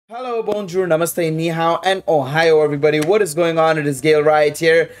Hello, bonjour, namaste, ni hao, and ohio, everybody. What is going on? It is Galeriot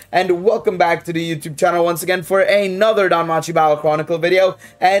here, and welcome back to the YouTube channel once again for another Danmachi Memoria Chronicle video.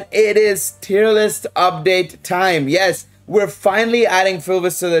 And it is tier list update time. Yes, we're finally adding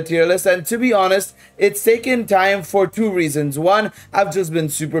Filvis to the tier list, and to be honest, it's taken time for two reasons. One, I've just been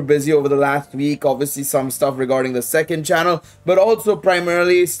super busy over the last week, obviously some stuff regarding the second channel, but also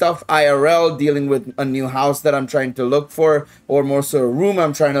primarily stuff IRL, dealing with a new house that I'm trying to look for, or more so a room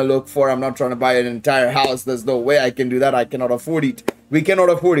I'm trying to look for. I'm not trying to buy an entire house. There's no way I can do that. I cannot afford it. We cannot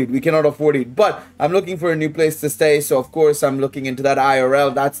afford it. We cannot afford it. But I'm looking for a new place to stay. So, of course, I'm looking into that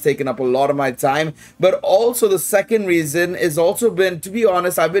IRL. That's taken up a lot of my time. But also the second reason is also been, to be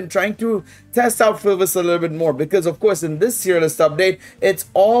honest, I've been trying to test out Filvis a little bit more. Because, of course, in this tier list update, it's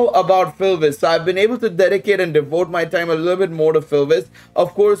all about Filvis. So I've been able to dedicate and devote my time a little bit more to Filvis.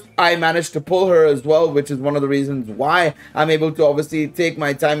 Of course, I managed to pull her as well, which is one of the reasons why I'm able to obviously take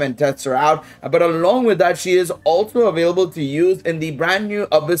my time and test her out. But along with that, she is also available to use in the brand new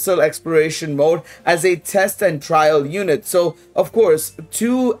Abyssal Exploration mode as a test and trial unit. So of course,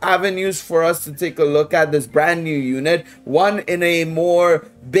 two avenues for us to take a look at this brand new unit. One in a more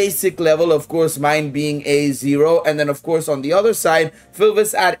basic level, of course, mine being A0, and then of course on the other side,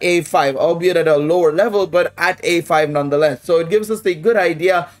 Filvis at A5, albeit at a lower level, but at A5 nonetheless. So it gives us a good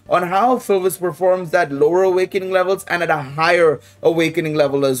idea on how Filvis performs at lower awakening levels and at a higher awakening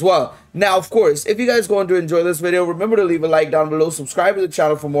level as well. Now, of course, if you guys going to enjoy this video, remember to leave a like down below, subscribe to the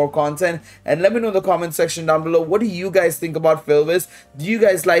channel for more content, and let me know in the comment section down below, what do you guys think about Filvis? Do you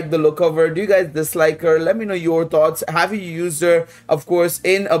guys like the look of her? Do you guys dislike her? Let me know your thoughts. Have you used her, of course,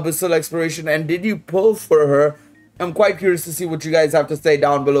 in Abyssal Exploration, and did you pull for her? I'm quite curious to see what you guys have to say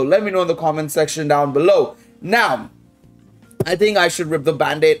down below. Let me know in the comment section down below. Now, I think I should rip the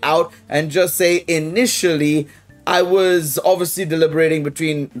band-aid out and just say initially, I was obviously deliberating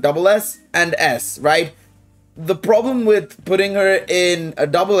between SS and S, right? The problem with putting her in a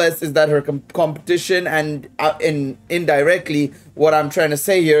SS is that her competition and indirectly what I'm trying to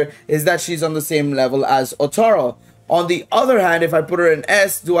say here is that she's on the same level as Otaro. On the other hand, if I put her in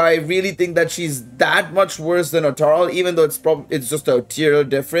S, do I really think that she's that much worse than Otaro, even though it's just a tier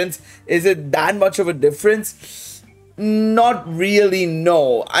difference? Is it that much of a difference? Not really,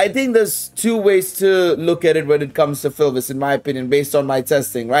 no. I think there's two ways to look at it when it comes to Filvis, in my opinion, based on my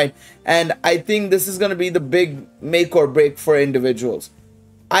testing, right? And I think this is going to be the big make or break for individuals.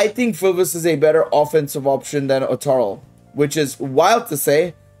 I think Filvis is a better offensive option than Otaro, which is wild to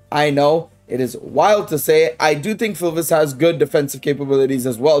say. I know it is wild to say. I do think Filvis has good defensive capabilities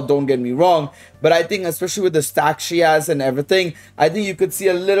as well, don't get me wrong, but I think especially with the stack she has and everything, I think you could see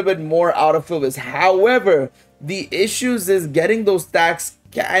a little bit more out of Filvis. However, the issues is getting those stacks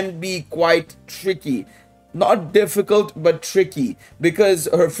can be quite tricky. Not difficult, but tricky, because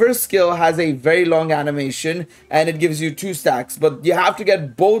her first skill has a very long animation and it gives you 2 stacks, but you have to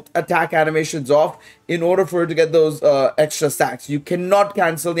get both attack animations off in order for her to get those extra stacks. You cannot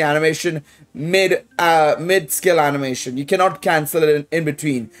cancel the animation mid skill animation. You cannot cancel it in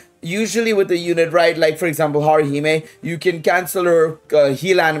between. Usually with the unit, right, like for example Haruhime, you can cancel her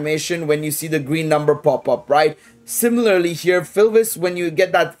heal animation when you see the green number pop up, right? Similarly here, Filvis, when you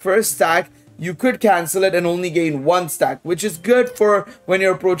get that first stack, you could cancel it and only gain 1 stack, which is good for when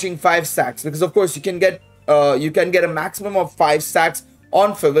you're approaching 5 stacks, because of course you can get a maximum of 5 stacks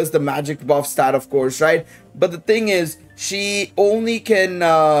on Filvis, the magic buff stat, of course, right? But the thing is, she only can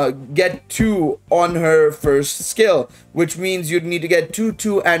get 2 on her first skill, which means you'd need to get 2,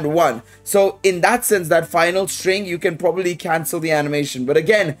 2, and 1. So in that sense, that final string, you can probably cancel the animation. But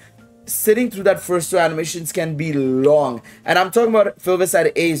again, sitting through that first 2 animations can be long, and I'm talking about Filvis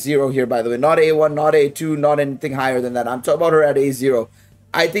at A0 here, by the way, not A1, not A2, not anything higher than that. I'm talking about her at A0.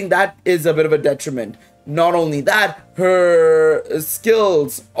 I think that is a bit of a detriment. Not only that, her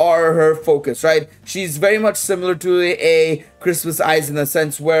skills are her focus, right? She's very much similar to a Christmas Eyes in the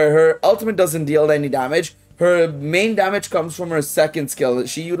sense where her ultimate doesn't deal any damage. Her main damage comes from her second skill.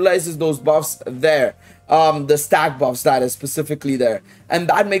 She utilizes those buffs there. The stack buffs, that is specifically there. And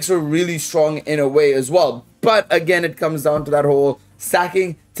that makes her really strong in a way as well. But again, it comes down to that whole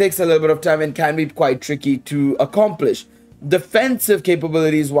stacking. Takes a little bit of time and can be quite tricky to accomplish. Defensive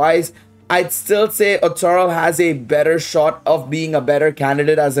capabilities wise, I'd still say Otaro has a better shot of being a better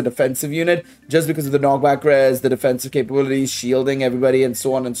candidate as a defensive unit, just because of the knockback res, the defensive capabilities, shielding everybody, and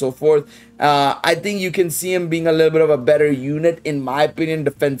so on and so forth. I think you can see him being a little bit of a better unit, in my opinion,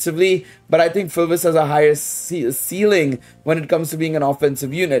 defensively. But I think Filvis has a higher ceiling when it comes to being an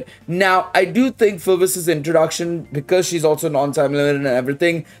offensive unit. Now, I do think Filvis's introduction, because she's also non-time limited and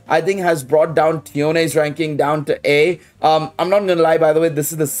everything, I think has brought down Tione's ranking down to A. I'm not gonna lie, by the way,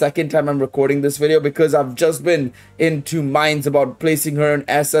 this is the second time I'm recording this video because I've just been in two minds about placing her in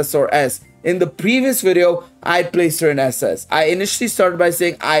SS or S. In the previous video, I placed her in SS. I initially started by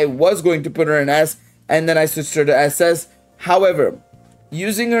saying I was going to put her in S, and then I switched her to SS. However,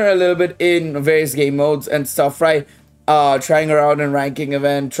 using her a little bit in various game modes and stuff, right? Trying her out in ranking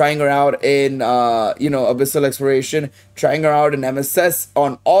event, trying her out in, you know, Abyssal Exploration, trying her out in MSS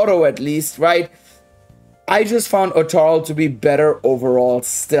on auto at least, right? I just found Otarl to be better overall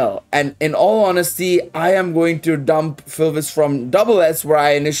still. And in all honesty, I am going to dump Filvis from double S, where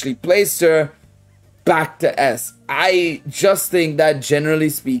I initially placed her, back to S. I just think that generally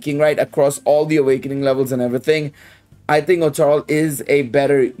speaking, right, across all the awakening levels and everything, I think Otarl is a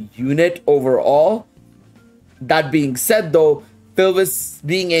better unit overall. That being said though, Filvis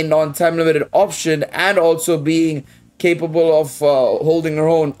being a non-time limited option and also being capable of holding her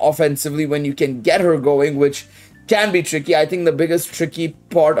own offensively when you can get her going, which can be tricky. I think the biggest tricky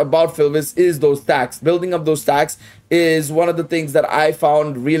part about Filvis is those stacks. Building up those stacks is one of the things that I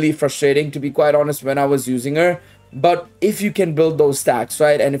found really frustrating, to be quite honest, when I was using her. But if you can build those stacks,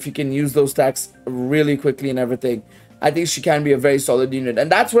 right, and if you can use those stacks really quickly and everything, I think she can be a very solid unit.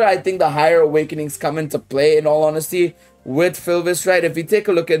 And that's where I think the higher awakenings come into play, in all honesty, with Filvis, right? If you take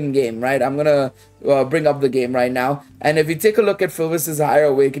a look at the game, right, I'm gonna bring up the game right now, and if you take a look at Filvis's higher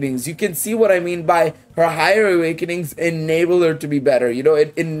awakenings, you can see what I mean by her higher awakenings enable her to be better. You know,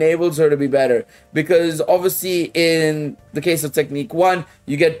 it enables her to be better, because obviously in the case of technique 1,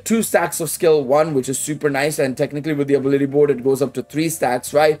 you get 2 stacks of skill 1, which is super nice, and technically with the ability board it goes up to 3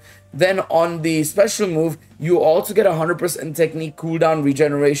 stacks, right? Then on the special move, you also get 100% technique cooldown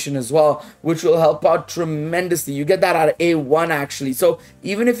regeneration as well, which will help out tremendously. You get that at A1 actually. So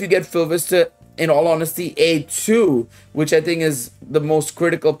even if you get Filvis to, in all honesty, A2, which I think is the most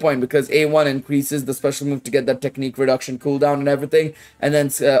critical point, because A1 increases the special move to get that technique reduction cooldown and everything, and then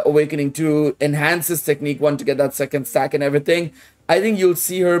Awakening 2 enhances technique 1 to get that second stack and everything. I think you'll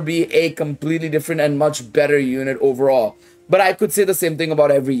see her be a completely different and much better unit overall. But I could say the same thing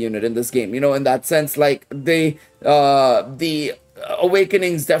about every unit in this game, you know, in that sense, like the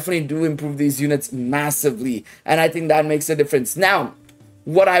awakenings definitely do improve these units massively, and I think that makes a difference. Now,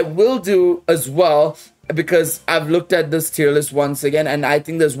 what I will do as well, because I've looked at this tier list once again, and I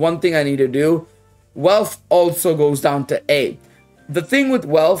think there's one thing I need to do. Wealth also goes down to A. The thing with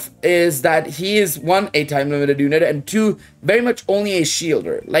Wealth is that he is, 1, a time limited unit, and 2, very much only a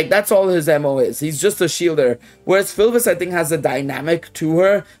shielder. Like, that's all his MO is. He's just a shielder. Whereas Filvis, I think, has a dynamic to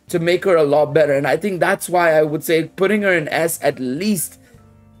her to make her a lot better. And I think that's why I would say putting her in S at least,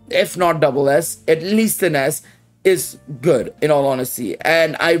 if not double S, at least in S, is good, in all honesty,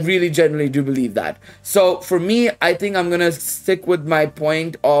 and I really genuinely do believe that. So for me, I think I'm gonna stick with my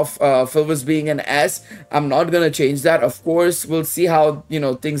point of Filvis being an S. I'm not gonna change that. Of course, we'll see how, you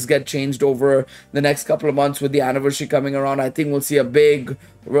know, things get changed over the next couple of months with the anniversary coming around. I think we'll see a big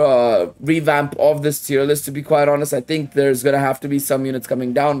revamp of this tier list, to be quite honest. I think there's gonna have to be some units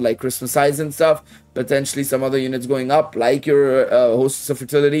coming down, like Christmas Eyes and stuff, potentially some other units going up, like your Hostess of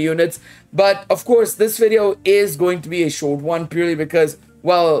Fertility units. But of course, this video is going to be a short one, purely because,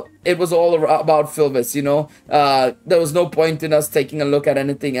 well, it was all about Filvis, you know. There was no point in us taking a look at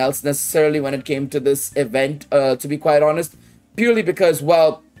anything else necessarily when it came to this event, to be quite honest, purely because,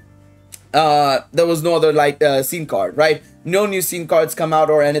 well, there was no other, like, scene card, right? No new scene cards come out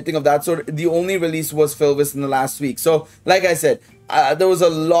or anything of that sort. The only release was Filvis in the last week. So, like I said, there was a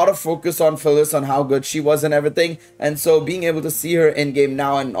lot of focus on Filvis, on how good she was and everything. And so being able to see her in game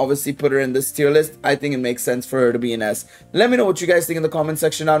now and obviously put her in this tier list, I think it makes sense for her to be in S. Let me know what you guys think in the comment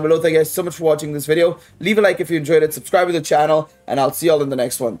section down below. Thank you guys so much for watching this video. Leave a like if you enjoyed it, subscribe to the channel, and I'll see y'all in the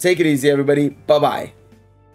next one. Take it easy, everybody. Bye-bye.